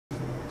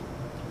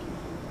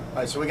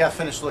Alright, so we got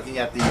finished looking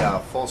at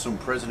the Folsom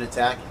prison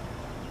attack.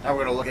 Now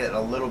we're going to look at a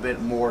little bit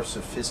more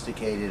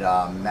sophisticated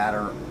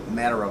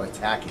manner of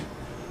attacking.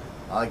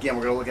 Again,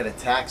 we're going to look at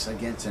attacks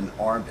against an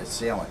armed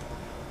assailant.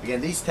 Again,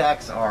 these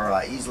attacks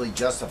are easily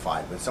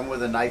justified. When someone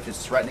with a knife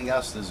is threatening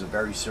us, this is a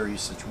very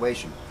serious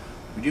situation.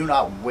 We do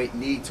not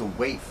need to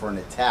wait for an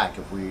attack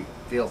if we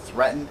feel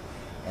threatened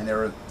and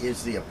there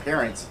is the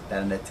appearance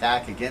that an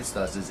attack against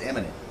us is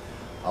imminent.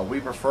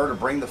 We prefer to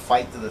bring the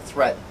fight to the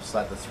threat so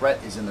that the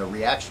threat is in the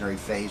reactionary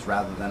phase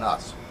rather than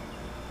us.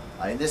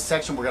 In this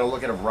section, we're going to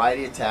look at a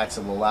variety of attacks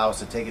that will allow us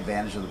to take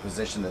advantage of the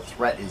position the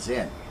threat is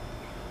in.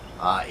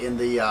 In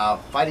the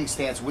fighting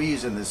stance we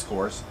use in this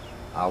course,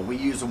 we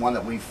use the one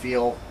that we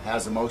feel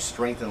has the most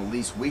strength and the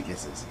least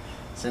weaknesses.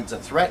 Since a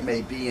threat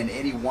may be in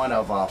any one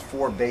of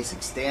four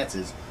basic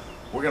stances,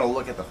 we're going to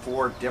look at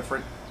four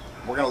different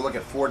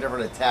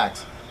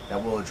attacks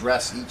that will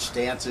address each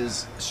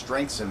stance's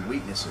strengths and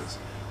weaknesses.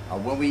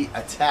 When we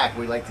attack,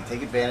 we like to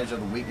take advantage of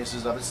the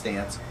weaknesses of a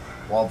stance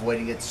while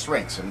avoiding its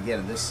strengths. And again,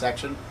 in this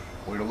section,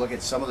 we're going to look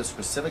at some of the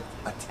specific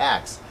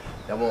attacks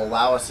that will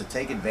allow us to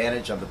take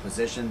advantage of the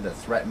position the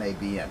threat may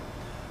be in.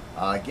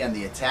 Again,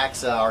 the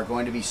attacks are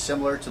going to be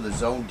similar to the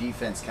zone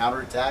defense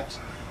counterattacks,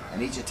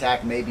 and each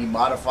attack may be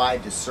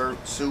modified to suit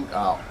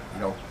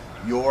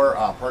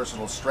your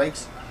personal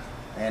strengths.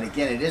 And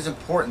again, it is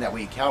important that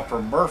we account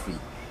for Murphy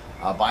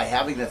by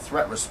having the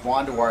threat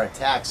respond to our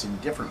attacks in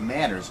different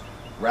manners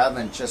rather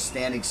than just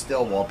standing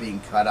still while being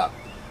cut up.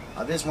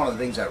 This is one of the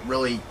things that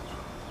really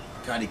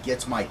kind of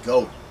gets my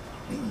goat.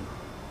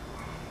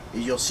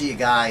 Is you'll see a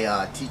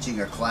guy teaching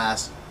a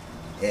class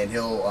and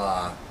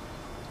he'll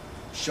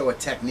show a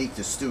technique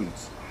to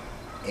students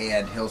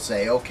and he'll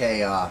say,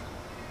 okay,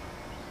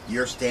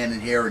 you're standing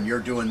here and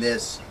you're doing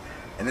this,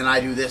 and then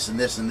I do this and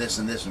this and this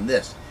and this and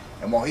this,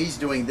 and while he's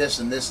doing this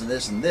and this and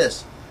this and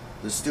this,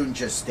 the student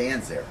just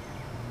stands there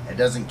and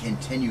doesn't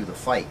continue the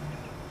fight.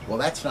 Well,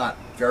 that's not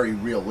very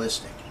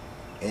realistic.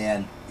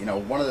 And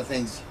one of the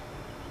things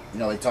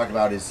they talk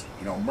about is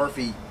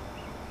Murphy.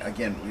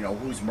 Again,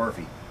 who's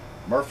Murphy?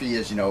 Murphy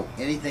is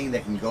anything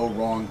that can go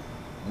wrong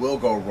will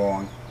go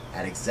wrong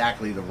at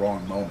exactly the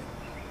wrong moment.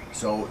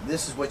 So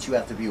this is what you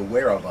have to be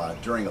aware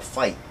of during a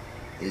fight,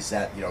 is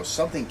that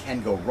something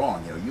can go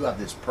wrong. You have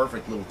this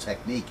perfect little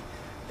technique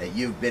that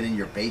you've been in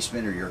your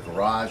basement or your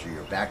garage or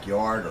your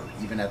backyard or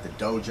even at the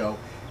dojo,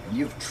 and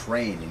you've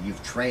trained and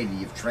you've trained and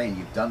you've trained.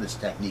 You've done this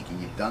technique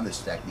and you've done this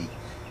technique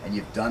and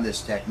you've done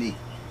this technique.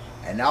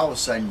 And now all of a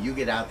sudden you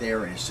get out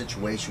there in a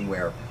situation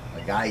where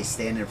a guy is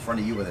standing in front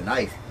of you with a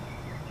knife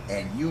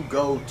and you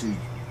go to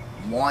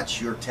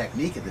launch your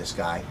technique at this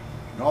guy,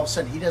 and all of a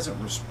sudden he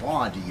doesn't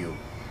respond to you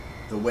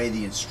the way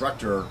the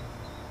instructor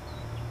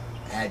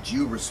had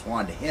you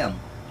respond to him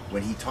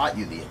when he taught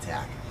you the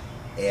attack.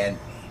 And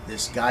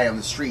this guy on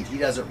the street, he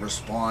doesn't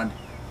respond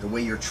the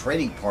way your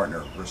training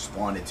partner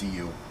responded to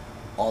you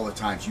all the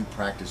times you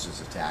practice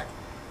his attack.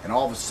 And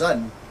all of a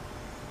sudden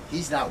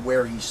he's not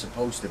where he's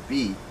supposed to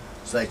be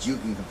so that you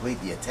can complete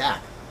the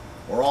attack.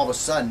 Or all of a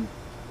sudden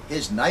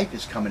his knife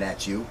is coming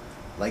at you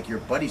like your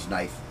buddy's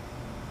knife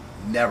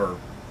never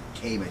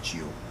came at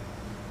you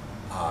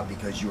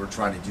because you were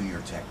trying to do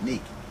your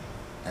technique.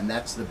 And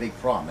that's the big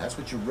problem. That's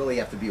what you really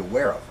have to be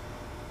aware of,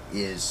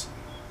 is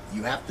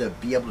you have to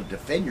be able to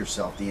defend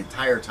yourself the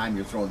entire time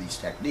you're throwing these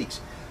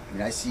techniques. I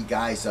mean, I see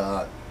guys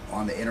on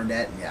the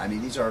internet, and I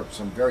mean, these are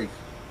some very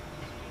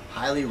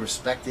highly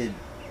respected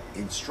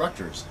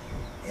instructors,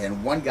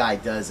 and one guy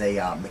does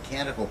a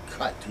mechanical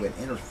cut to an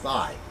inner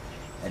thigh,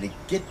 and to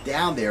get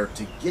down there,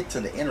 to get to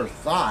the inner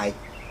thigh,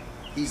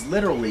 he's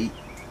literally,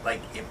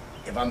 like,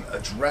 if I'm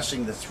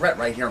addressing the threat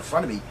right here in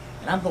front of me,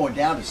 and I'm going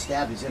down to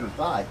stab his inner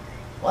thigh,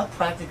 well, I've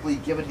practically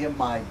given him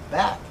my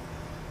back.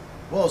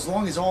 Well, as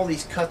long as all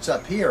these cuts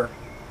up here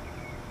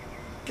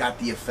got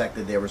the effect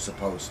that they were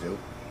supposed to,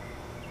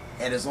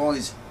 and as long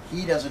as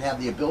he doesn't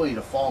have the ability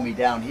to fall me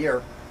down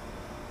here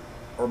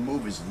or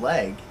move his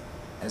leg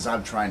as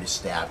I'm trying to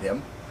stab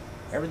him,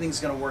 everything's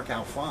going to work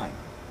out fine.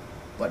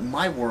 But in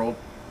my world,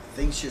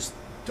 things just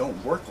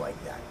don't work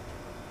like that.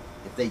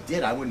 If they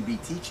did, I wouldn't be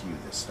teaching you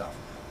this stuff.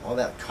 All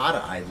that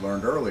kata I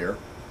learned earlier,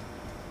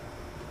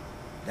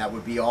 that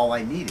would be all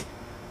I needed.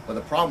 But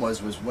the problem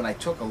was when I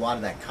took a lot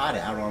of that kata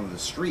out onto the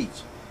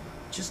streets,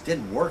 it just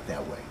didn't work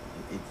that way.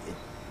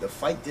 The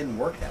fight didn't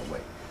work that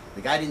way.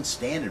 The guy didn't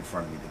stand in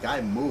front of me. The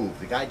guy moved.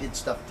 The guy did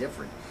stuff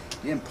different.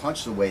 He didn't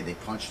punch the way they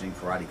punched in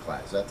karate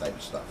class, that type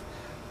of stuff.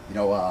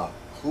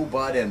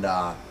 Hubud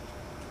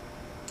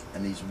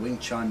and these Wing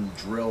Chun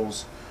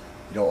drills,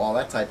 all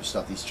that type of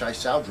stuff, these Chai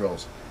Sao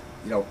drills,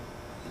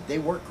 they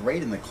work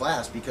great in the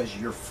class because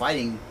you're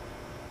fighting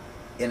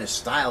in a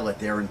style that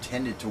they're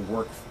intended to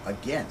work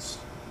against.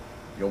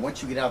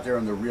 Once you get out there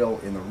in the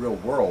real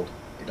world,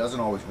 it doesn't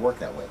always work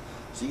that way.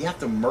 So you have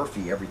to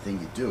Murphy everything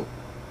you do.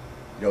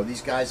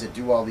 These guys that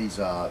do all these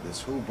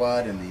this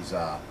Hubud and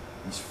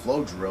these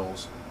flow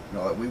drills,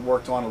 that we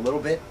worked on a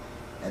little bit,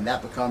 and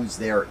that becomes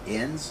their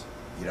ends.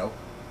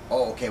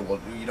 Oh, okay, well,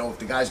 if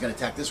the guy's going to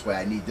attack this way,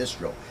 I need this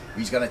drill. If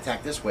he's going to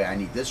attack this way, I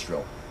need this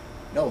drill.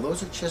 No,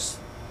 those are just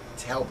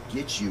to help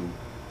get you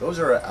Those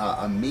are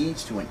a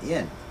means to an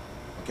end.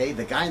 Okay,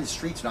 the guy in the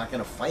street's not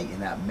going to fight in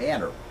that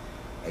manner,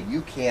 and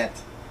you can't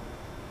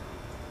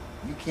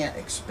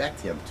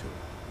expect him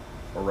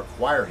to or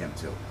require him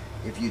to.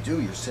 If you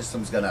do, your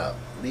system's going to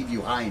leave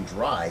you high and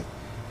dry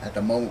at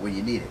the moment when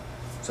you need it.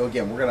 So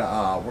again, we're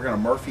gonna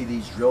Murphy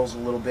these drills a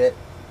little bit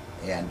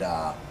and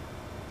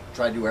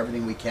try to do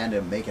everything we can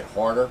to make it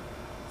harder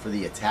for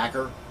the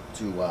attacker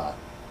to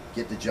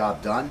get the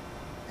job done,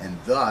 and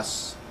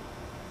thus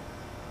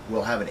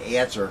we'll have an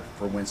answer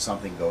for when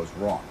something goes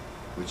wrong,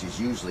 which is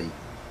usually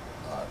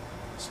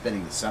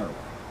spinning the center line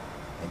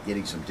and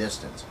getting some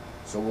distance.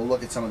 So we'll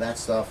look at some of that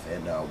stuff,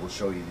 and we'll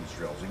show you these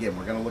drills. Again,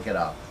 we're going to look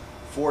at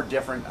 4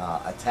 different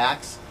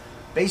attacks.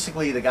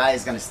 Basically, the guy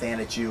is going to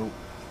stand at you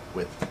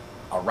with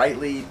a right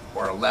lead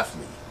or a left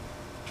lead.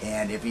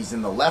 And if he's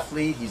in the left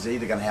lead, he's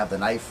either going to have the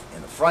knife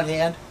in the front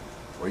hand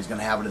or he's going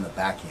to have it in the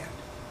back hand.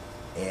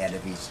 And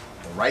if he's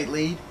the right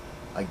lead,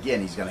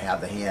 again, he's going to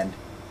have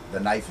the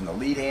knife in the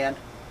lead hand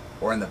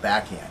or in the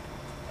back hand.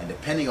 And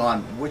depending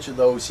on which of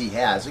those he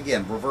has,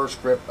 again, reverse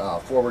grip,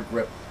 forward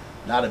grip,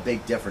 not a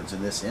big difference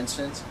in this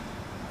instance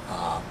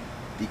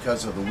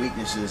because of the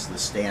weaknesses the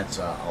stance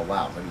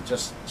allows. I mean,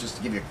 just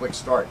to give you a quick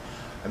start,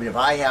 I mean, if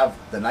I have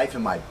the knife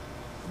in my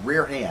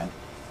rear hand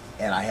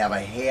and I have a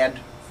hand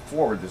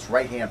forward, this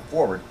right hand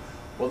forward,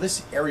 well,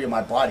 this area of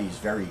my body is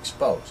very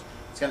exposed.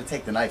 It's going to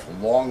take the knife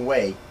a long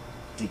way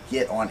to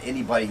get on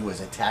anybody who is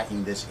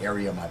attacking this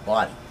area of my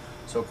body.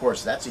 So, of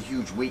course, that's a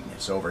huge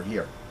weakness over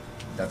here.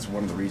 That's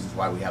one of the reasons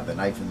why we have the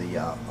knife in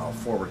the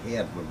forward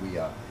hand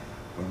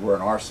when we're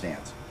in our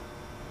stance.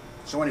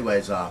 So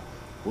anyways,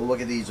 we'll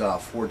look at these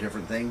 4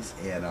 different things,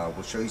 and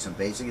we'll show you some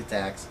basic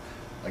attacks.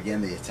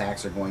 Again, the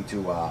attacks are going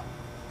to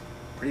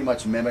pretty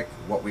much mimic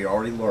what we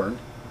already learned.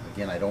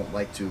 Again, I don't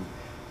like to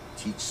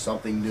teach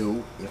something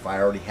new if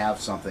I already have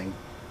something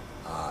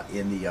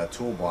in the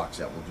toolbox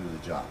that will do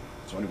the job.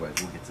 So anyways,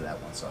 we'll get to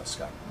that once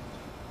Scott.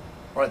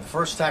 All right, the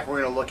first attack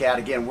we're going to look at,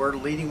 again, we're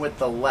leading with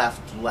the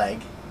left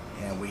leg,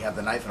 and we have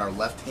the knife in our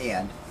left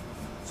hand.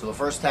 So the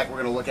first attack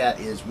we're going to look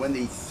at is when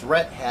the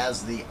threat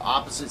has the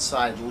opposite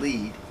side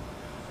lead.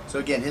 So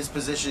again, his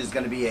position is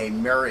going to be a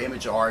mirror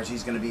image of ours.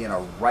 He's going to be in a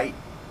right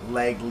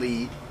leg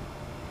lead,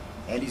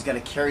 and he's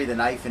going to carry the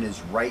knife in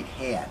his right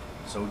hand.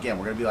 So again,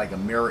 we're going to be like a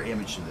mirror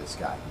image to this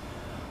guy.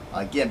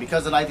 Again,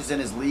 because the knife is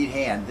in his lead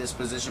hand, this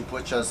position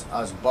puts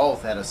us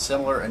both at a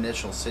similar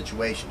initial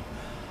situation.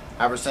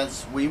 However,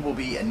 since we will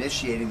be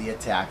initiating the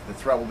attack, the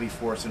threat will be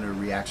forced into a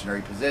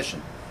reactionary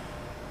position.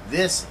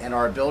 This and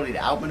our ability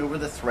to outmaneuver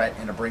the threat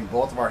and to bring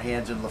both of our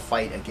hands into the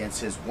fight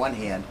against his one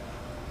hand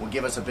will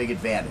give us a big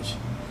advantage.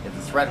 If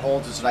the threat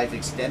holds his knife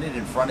extended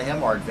in front of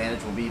him, our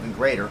advantage will be even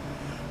greater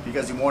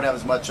because he won't have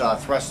as much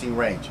thrusting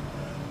range.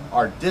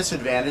 Our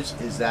disadvantage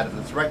is that if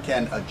the threat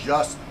can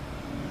adjust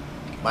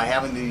by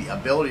having the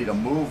ability to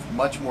move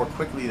much more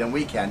quickly than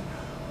we can,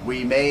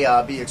 we may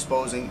be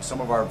exposing some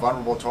of our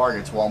vulnerable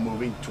targets while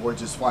moving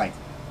towards his flank.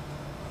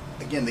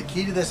 Again, the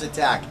key to this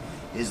attack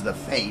is the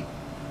feint,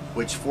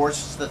 which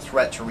forces the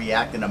threat to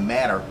react in a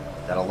manner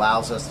that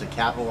allows us to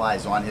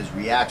capitalize on his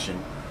reaction,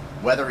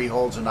 whether he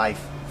holds a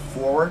knife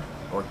forward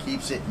or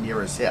keeps it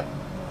near his hip.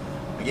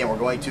 Again, we're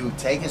going to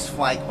take his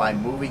flank by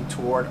moving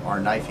toward our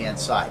knife hand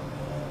side.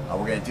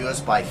 We're going to do this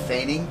by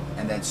feinting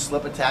and then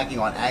slip attacking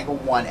on angle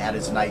 1 at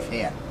his knife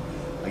hand.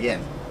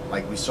 Again,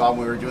 like we saw when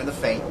we were doing the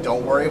feint,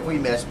 don't worry if we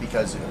miss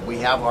because we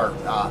have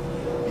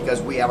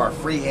our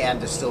free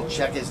hand to still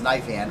check his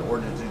knife hand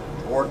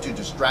or to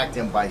distract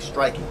him by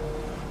striking.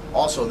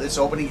 Also, this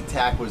opening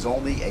attack was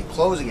only a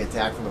closing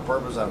attack for the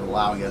purpose of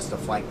allowing us to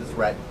flank the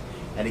threat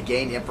and to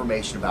gain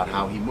information about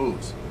how he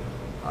moves.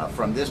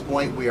 From this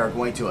point, we are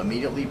going to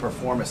immediately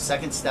perform a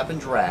second step and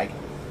drag,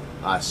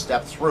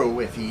 step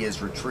through if he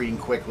is retreating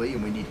quickly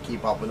and we need to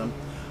keep up with him.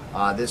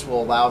 This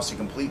will allow us to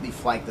completely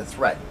flank the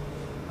threat.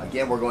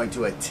 Again, we're going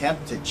to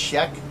attempt to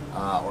check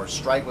or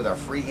strike with our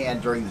free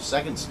hand during the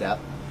second step.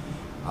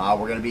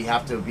 We're going to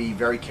have to be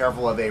very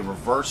careful of a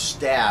reverse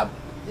stab.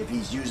 If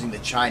he's using the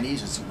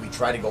Chinese, as we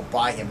try to go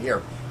by him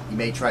here, he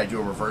may try to do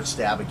a reverse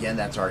stab. Again,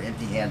 that's our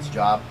empty hands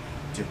job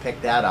to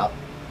pick that up.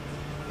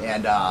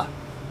 And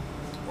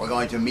we're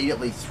going to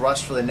immediately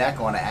thrust for the neck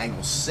on an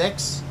angle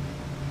 6.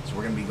 So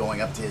we're going to be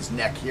going up to his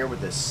neck here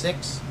with this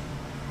 6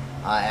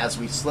 as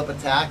we slip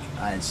attack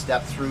and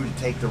step through to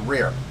take the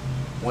rear.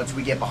 Once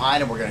we get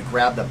behind him, we're going to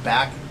grab the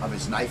back of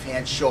his knife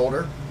hand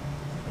shoulder.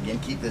 Again,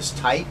 keep this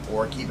tight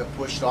or keep it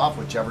pushed off,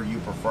 whichever you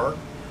prefer.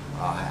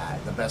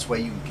 The best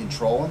way you can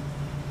control him.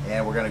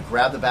 And we're going to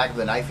grab the back of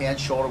the knife hand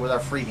shoulder with our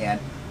free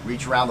hand,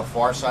 reach around the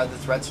far side of the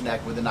threat's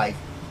neck with the knife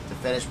to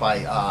finish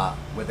by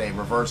with a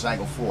reverse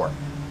angle 4.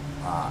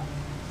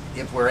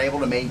 If we're able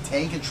to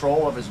maintain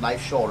control of his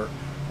knife shoulder,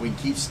 we can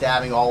keep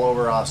stabbing all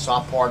over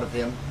soft parts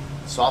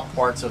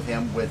of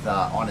him with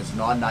on his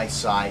non-knife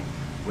side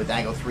with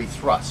angle 3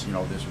 thrusts. You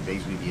know, this would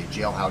basically be a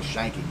jailhouse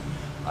shanking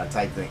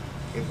type thing.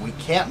 If we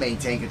can't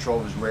maintain control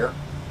of his rear,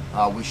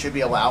 we should be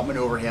able to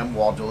outmaneuver him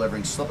while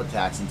delivering slip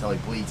attacks until he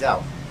bleeds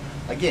out.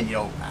 Again, you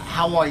know,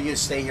 how long are you going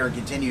to stay here and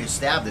continue to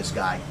stab this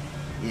guy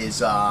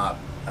is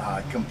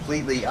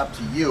completely up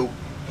to you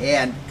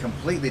and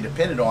completely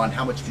dependent on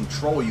how much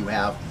control you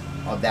have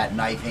of that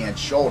knife hand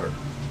shoulder.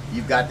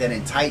 You've got that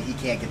in tight, he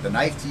can't get the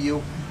knife to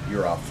you.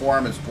 Your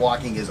forearm is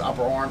blocking his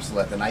upper arm so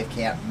that the knife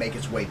can't make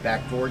its way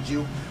back towards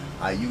you.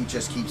 You can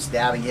just keep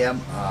stabbing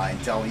him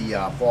until he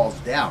falls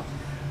down.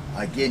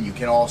 Again, you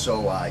can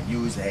also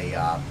use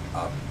a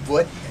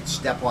foot and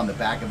step on the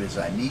back of his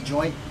knee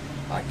joint,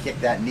 kick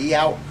that knee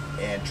out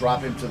and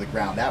drop him to the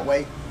ground that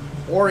way.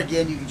 Or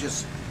again, you can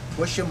just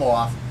push him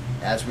off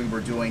as we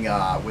were doing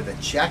with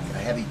a check, a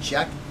heavy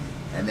check,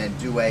 and then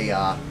do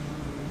a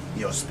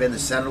spin the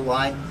center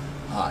line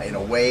in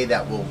a way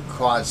that will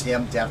cause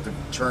him to have to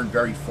turn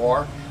very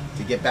far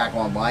to get back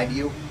online to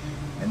you.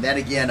 And then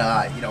again,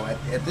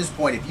 at this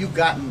point, if you've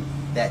gotten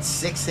that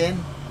 6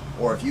 in,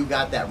 or if you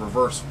got that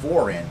reverse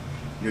 4 in,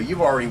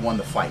 you've already won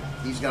the fight.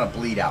 He's going to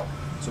bleed out.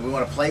 So we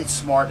want to play it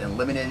smart and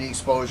limit any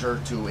exposure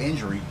to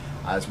injury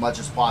as much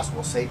as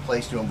possible. A safe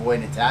place to avoid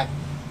an attack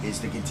is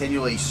to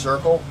continually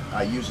circle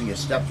using a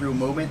step-through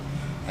movement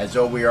as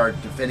though we are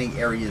defending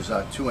areas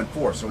 2 and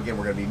 4. So again,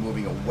 we're going to be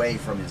moving away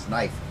from his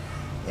knife.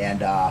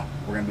 And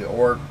we're going to be,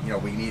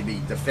 we need to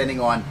be defending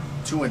on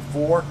 2 and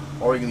 4, or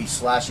we're going to be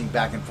slashing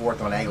back and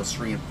forth on angles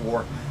 3 and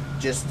 4,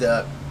 just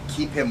to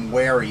keep him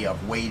wary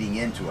of wading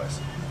into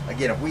us.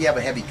 Again, if we have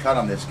a heavy cut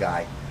on this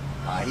guy,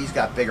 he's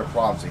got bigger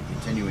problems in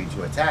continuing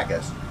to attack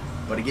us.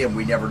 But again,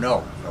 we never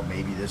know.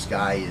 Maybe this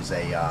guy is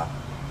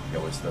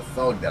it's the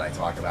thug that I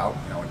talk about.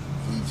 And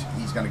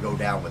he's going to go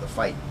down with a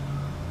fight.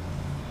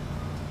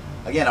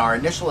 Again, our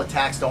initial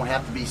attacks don't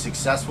have to be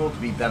successful to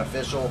be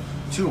beneficial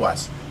to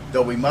us,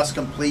 though we must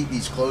complete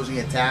these closing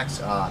attacks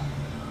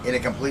in a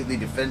completely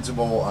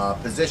defensible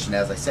position.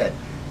 As I said,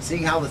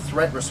 seeing how the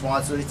threat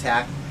responds to the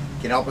attack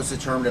can help us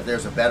determine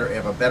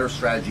if a better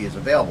strategy is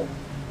available.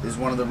 This is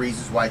one of the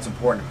reasons why it's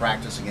important to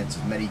practice against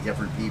as many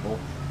different people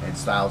and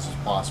styles as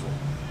possible.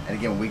 And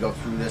again, when we go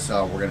through this,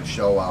 we're going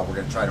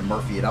to try to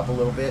Murphy it up a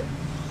little bit,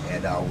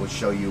 and we'll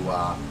show you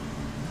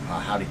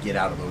how to get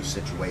out of those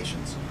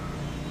situations.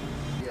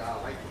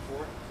 Right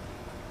before,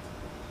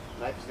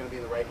 knife is going to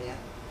be in the right hand,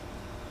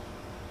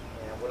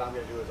 and what I'm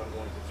going to do is I'm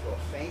going to throw a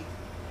feint,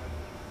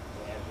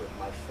 and with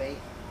my feint,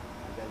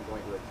 I'm then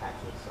going to attack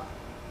to the side.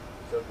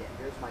 So again,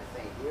 here's my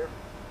feint here,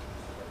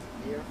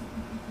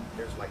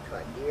 here's my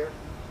cut here,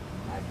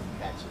 I can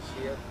catch this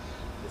here,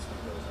 this one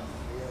goes up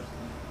here,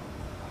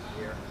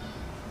 here.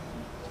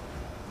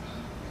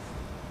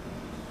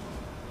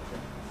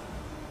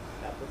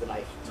 Now put the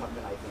knife, tuck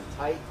the knife in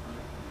tight,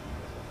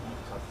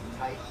 tuck it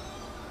tight,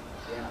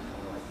 again I'm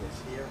going like this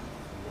here,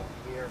 going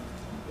here,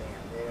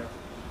 bam there,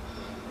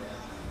 bam there.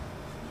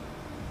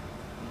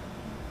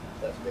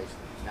 That's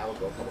basically, now we'll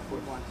go a couple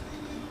quick ones.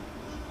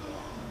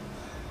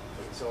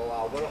 So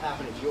what will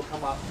happen is you'll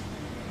come up,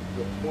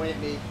 you'll point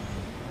at me,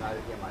 and I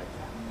begin my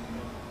attack.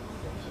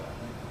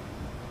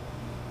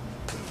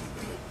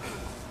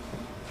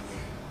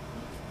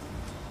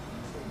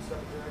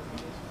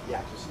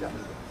 Yeah, just step it.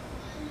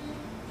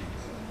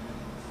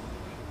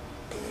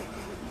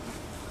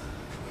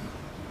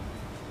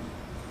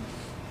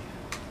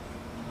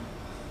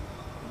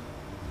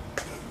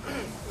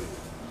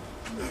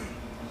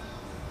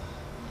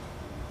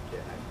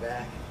 Get my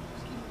back.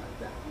 Just keep my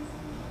back.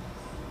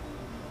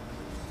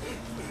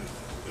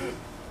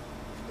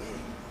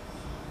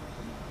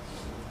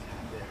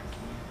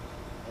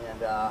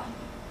 And let's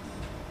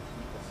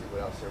see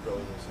what else there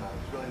really is.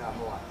 There's really not a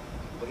whole lot.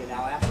 Okay,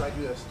 now after I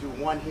do this, do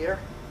one here.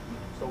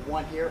 So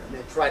one here, and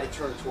then try to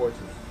turn towards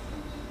me.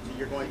 So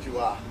you're going to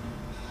point.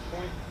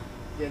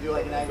 You're going to do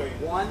like an angle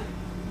 1,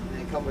 and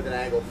then come with an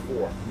angle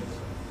 4.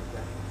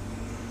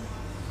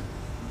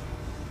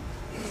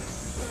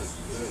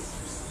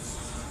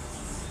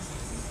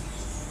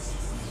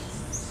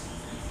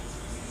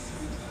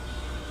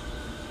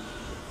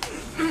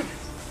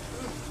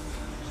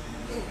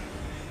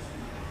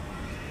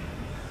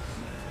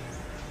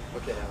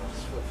 Okay, now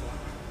let's flip one.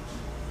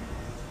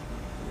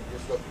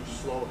 Just go through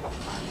slow a couple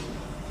times.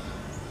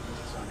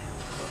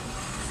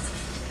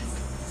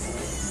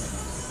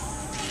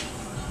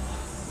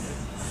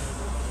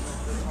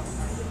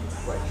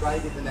 Right, try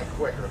to get the neck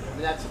quicker. I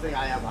mean, that's the thing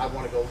I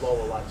want to go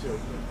low a lot too.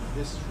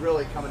 This is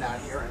really coming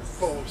out here and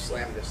boom,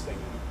 slam this thing.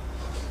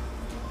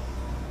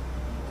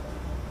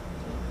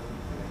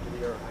 Give me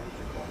your, I need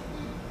your call.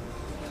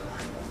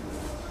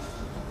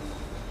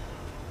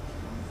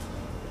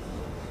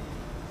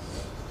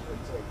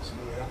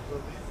 Speed it up a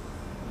little bit.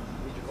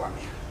 Need your car, man.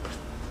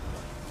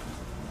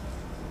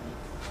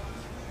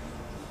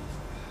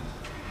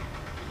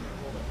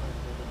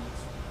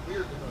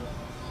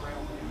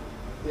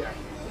 Yeah.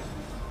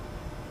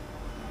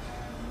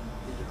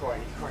 Need your car.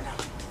 Need your car now.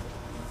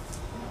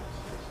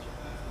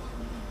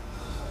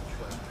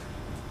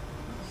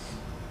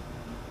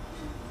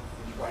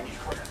 Need your car. Need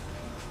your car.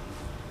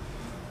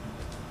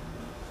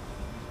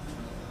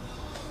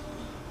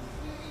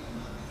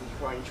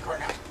 Need your car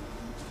now.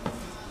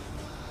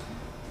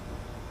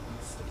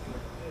 Sticky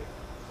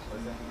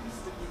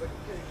like a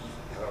pig.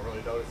 I don't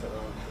really notice it.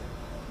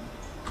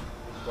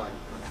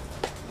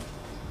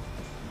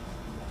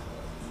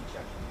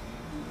 Check.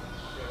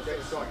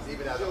 straight strong. Because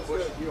even as I'm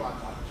pushing you, I'm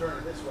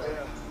turning this way.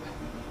 Yeah.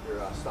 You're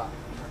stopping.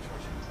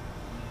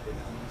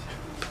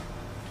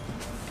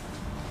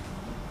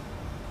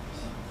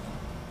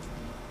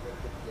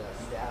 The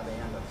stab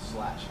and the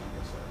slash on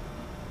this side.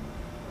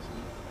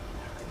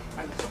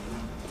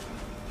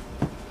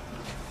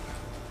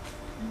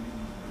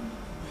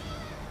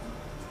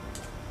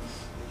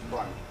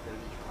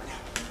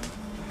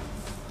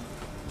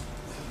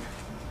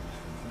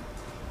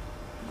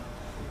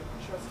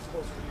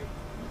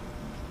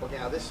 Okay,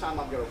 now this time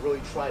I'm going to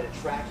really try to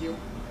track you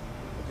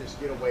and just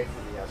get away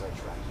from me as I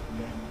track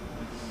you. Okay?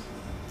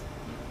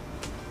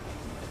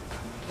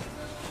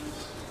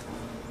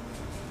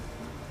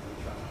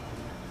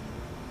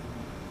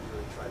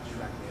 Really try to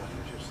track me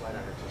after your slide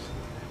out here just a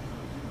little bit.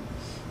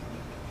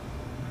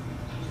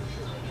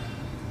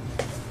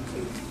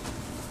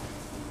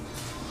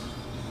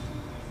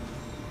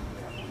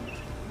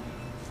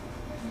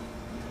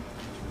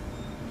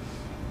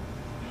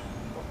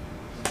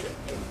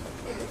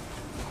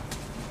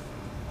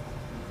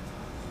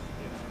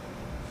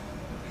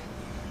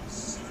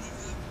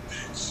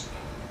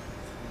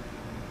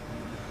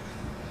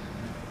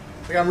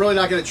 Like, I'm really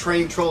not going to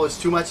train troll this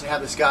too much and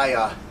have this guy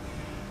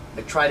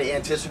like try to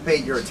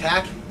anticipate your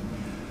attack,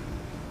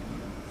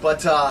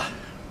 but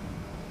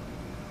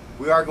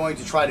we are going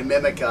to try to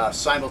mimic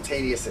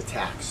simultaneous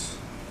attacks.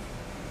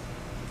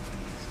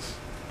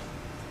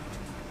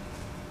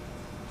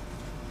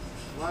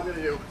 What I'm going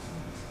to do is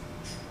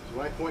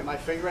when I point my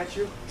finger at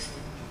you,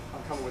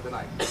 I'm coming with the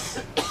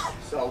knife.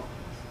 So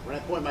when I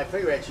point my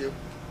finger at you,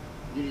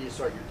 you need to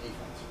start your defense.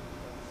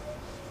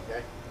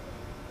 Okay?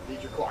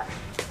 Need your car.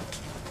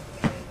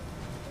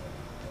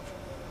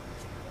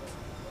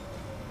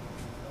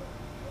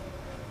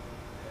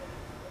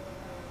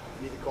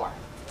 Need the car.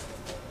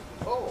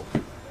 Oh.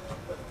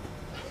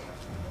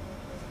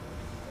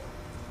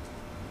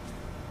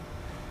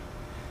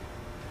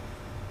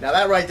 Now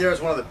that right there is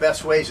one of the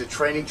best ways of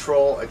training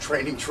troll a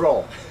training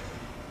troll.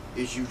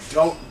 Is you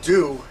don't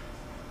do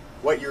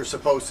what you're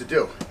supposed to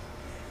do.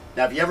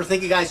 Now if you ever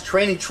think a guy's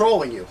training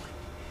trolling you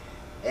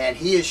and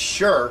he is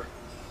sure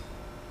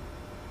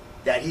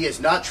that he is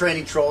not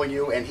training trolling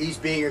you and he's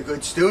being a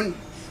good student,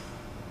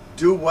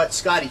 do what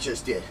Scotty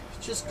just did.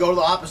 Just go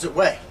the opposite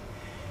way.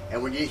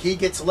 And when he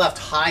gets left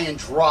high and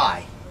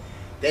dry,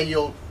 then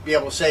you'll be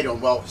able to say to him,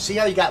 well, see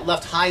how you got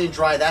left high and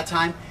dry that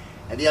time,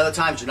 and the other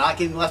times you're not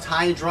getting left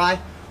high and dry?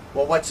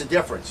 Well, what's the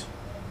difference?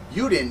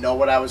 You didn't know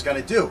what I was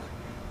going to do.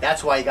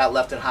 That's why you got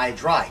left high and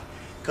dry.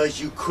 Because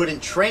you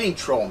couldn't training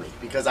troll me,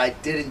 because I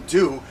didn't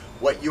do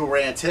what you were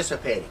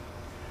anticipating.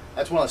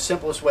 That's one of the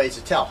simplest ways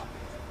to tell.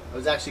 It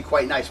was actually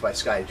quite nice by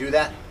Sky to do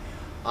that.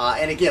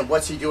 And again,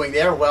 what's he doing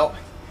there? Well,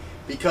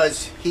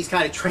 because he's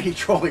kind of training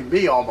trolling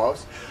me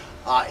almost.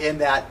 In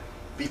that,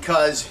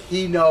 because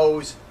he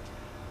knows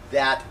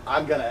that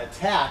I'm going to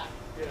attack,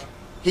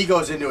 he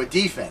goes into a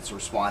defense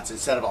response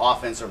instead of an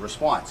offensive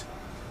response.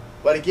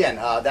 But again,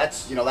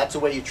 that's the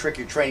way you trick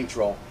your training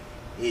troll.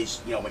 Is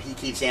when he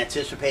keeps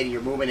anticipating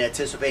your movement,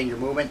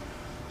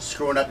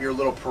 screwing up your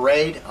little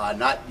parade,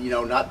 not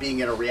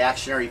being in a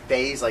reactionary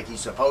phase like he's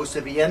supposed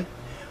to be in.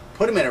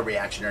 Put him in a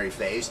reactionary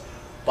phase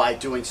by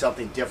doing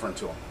something different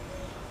to him,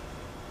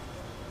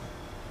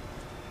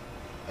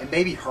 and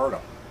maybe hurt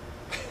him.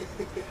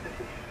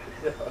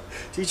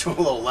 Teach him a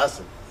little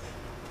lesson.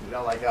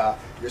 Like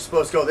you're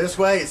supposed to go this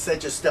way,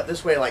 instead just step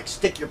this way, like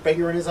stick your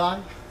finger in his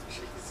eye.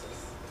 Jesus.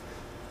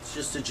 It's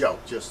just a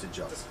joke, just a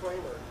joke.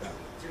 Disclaimer,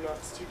 do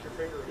not stick your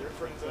finger in your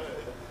friend's eye.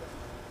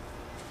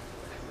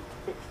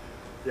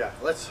 Yeah,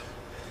 let's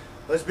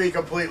be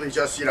completely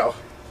just,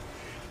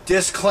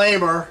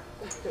 disclaimer,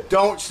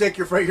 don't stick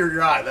your finger in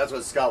your eye. That's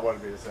what Scott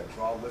wanted me to say,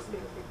 so I'll listen to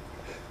him.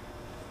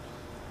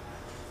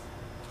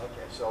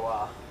 Okay,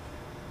 so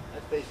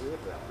that's basically it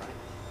for that one, right?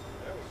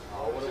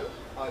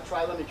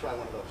 Let me try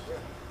one of those. Yeah.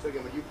 So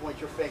again, when you point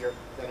your finger,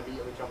 then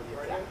immediately come with the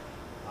attack.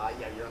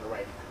 Yeah, you're on the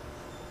right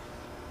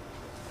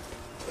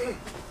hand.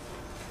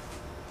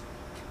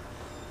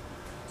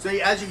 So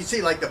as you can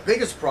see, like the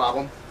biggest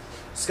problem,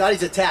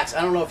 Scotty's attacks,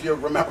 I don't know if you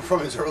remember from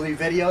his early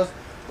videos,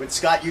 when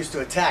Scott used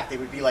to attack, they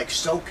would be like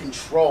so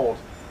controlled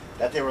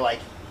that they were like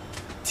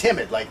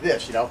timid like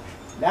this,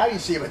 Now you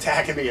see him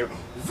attacking me and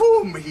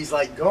boom, he's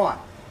like gone.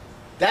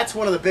 That's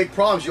one of the big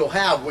problems you'll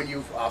have when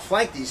you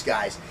flank these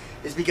guys,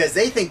 is because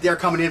they think they're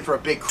coming in for a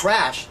big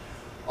crash.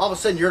 All of a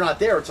sudden you're not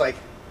there. It's like,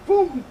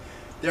 boom,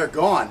 they're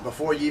gone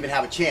before you even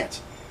have a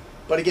chance.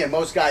 But again,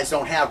 most guys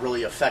don't have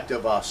really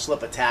effective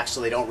slip attacks, so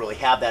they don't really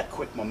have that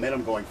quick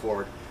momentum going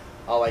forward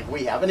like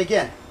we have. And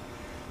again,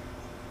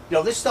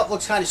 this stuff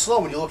looks kind of slow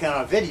when you look at it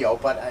on a video,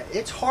 but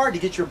it's hard to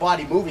get your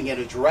body moving in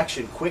a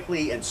direction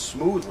quickly and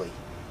smoothly.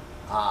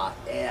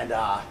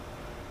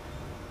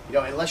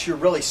 Unless you're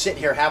really sitting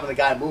here having the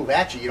guy move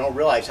at you, you don't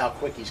realize how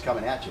quick he's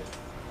coming at you.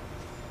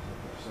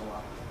 So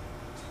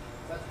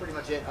that's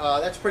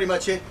pretty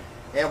much it.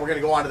 And we're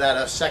going to go on to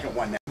that second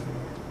one now.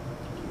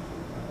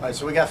 All right,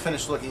 so we got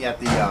finished looking at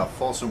the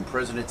Folsom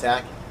prison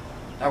attack.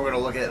 Now we're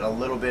going to look at a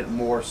little bit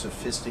more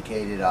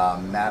sophisticated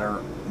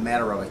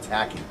manner of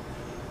attacking.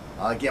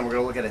 Again, we're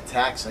going to look at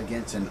attacks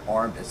against an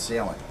armed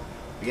assailant.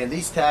 Again,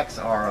 these attacks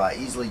are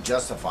easily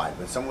justified,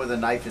 but someone with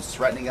a knife is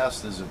threatening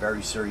us. This is a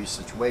very serious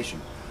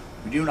situation.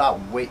 We do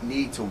not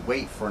need to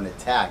wait for an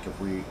attack if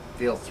we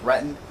feel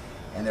threatened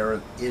and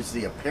there is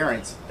the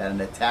appearance that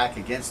an attack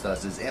against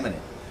us is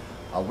imminent.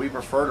 We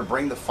prefer to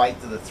bring the fight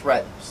to the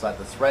threat so that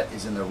the threat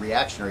is in the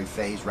reactionary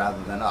phase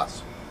rather than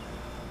us.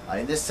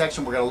 In this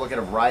section, we're going to look at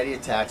a variety of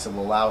attacks that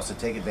will allow us to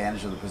take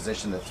advantage of the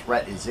position the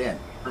threat is in.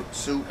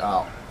 Suit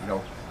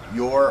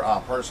your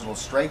personal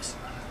strengths.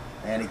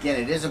 And again,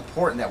 it is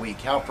important that we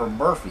account for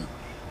Murphy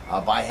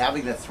by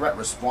having the threat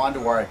respond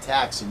to our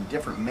attacks in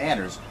different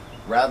manners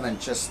rather than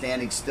just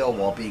standing still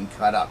while being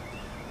cut up.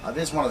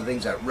 This is one of the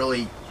things that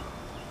really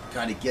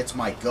kind of gets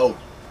my goat.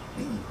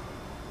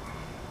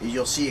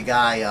 You'll see a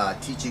guy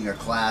teaching a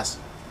class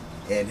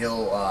and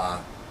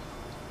he'll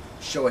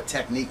show a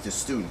technique to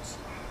students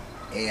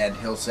and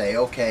he'll say,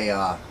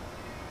 okay,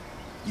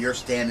 you're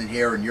standing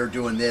here and you're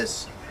doing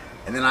this,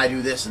 and then I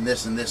do this and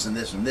this and this and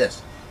this and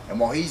this. And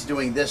while he's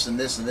doing this and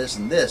this and this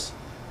and this,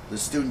 the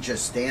student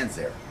just stands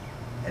there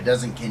and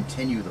doesn't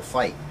continue the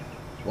fight.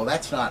 Well,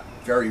 that's not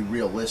very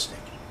realistic.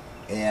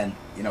 And,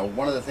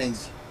 one of the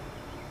things,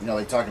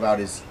 they talk about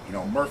is,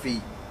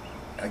 Murphy,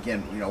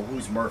 again,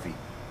 who's Murphy?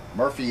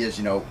 Murphy is,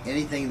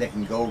 anything that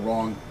can go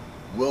wrong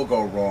will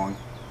go wrong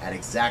at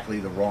exactly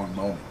the wrong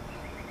moment.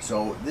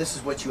 So this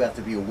is what you have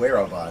to be aware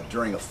of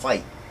during a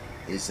fight,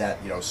 is that,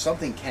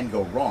 something can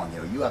go wrong.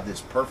 You have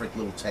this perfect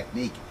little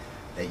technique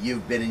that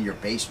you've been in your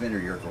basement or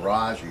your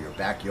garage or your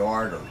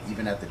backyard or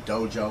even at the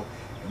dojo,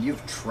 and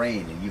you've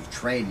trained and you've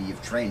trained and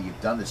you've trained. You've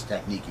done this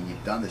technique and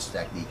you've done this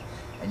technique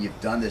and you've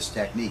done this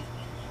technique.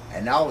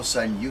 And now all of a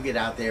sudden you get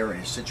out there in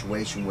a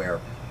situation where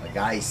a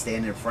guy is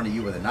standing in front of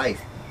you with a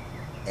knife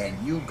and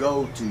you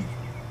go to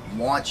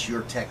launch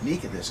your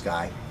technique at this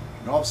guy,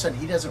 and all of a sudden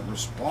he doesn't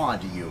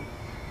respond to you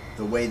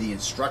the way the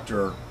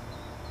instructor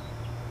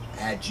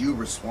had you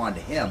respond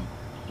to him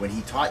when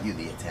he taught you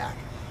the attack.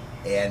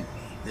 And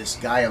this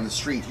guy on the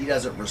street, he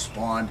doesn't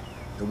respond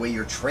the way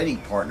your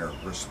training partner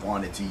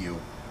responded to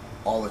you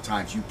all the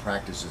times you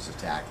practice his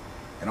attack.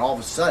 And all of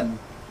a sudden,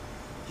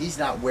 he's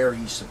not where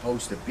he's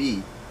supposed to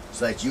be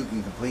so that you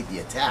can complete the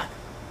attack.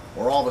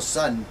 Or all of a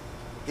sudden,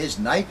 his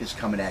knife is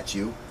coming at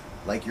you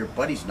like your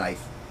buddy's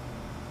knife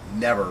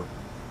never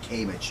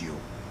came at you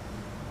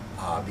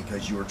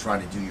because you were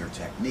trying to do your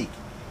technique.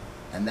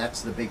 And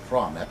that's the big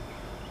problem.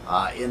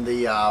 In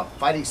the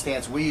fighting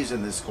stance we use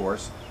in this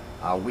course,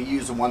 we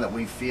use the one that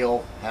we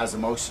feel has the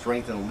most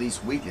strength and the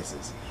least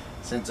weaknesses.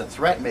 Since a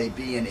threat may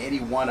be in any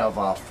one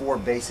of 4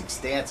 basic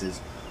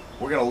stances,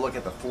 we're going to look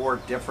at four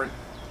different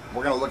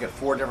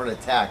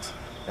attacks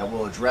that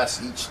will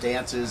address each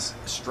stance's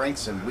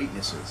strengths and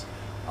weaknesses.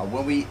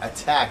 When we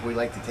attack, we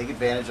like to take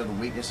advantage of the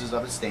weaknesses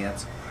of a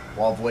stance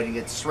while avoiding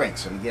its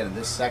strengths. And again, in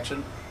this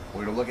section,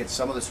 we're going to look at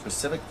some of the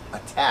specific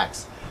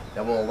attacks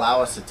that will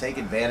allow us to take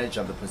advantage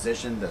of the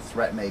position the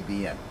threat may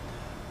be in.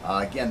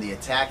 Again, the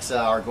attacks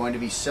are going to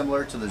be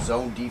similar to the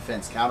zone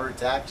defense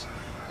counterattacks,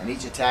 and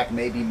each attack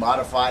may be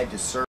modified to serve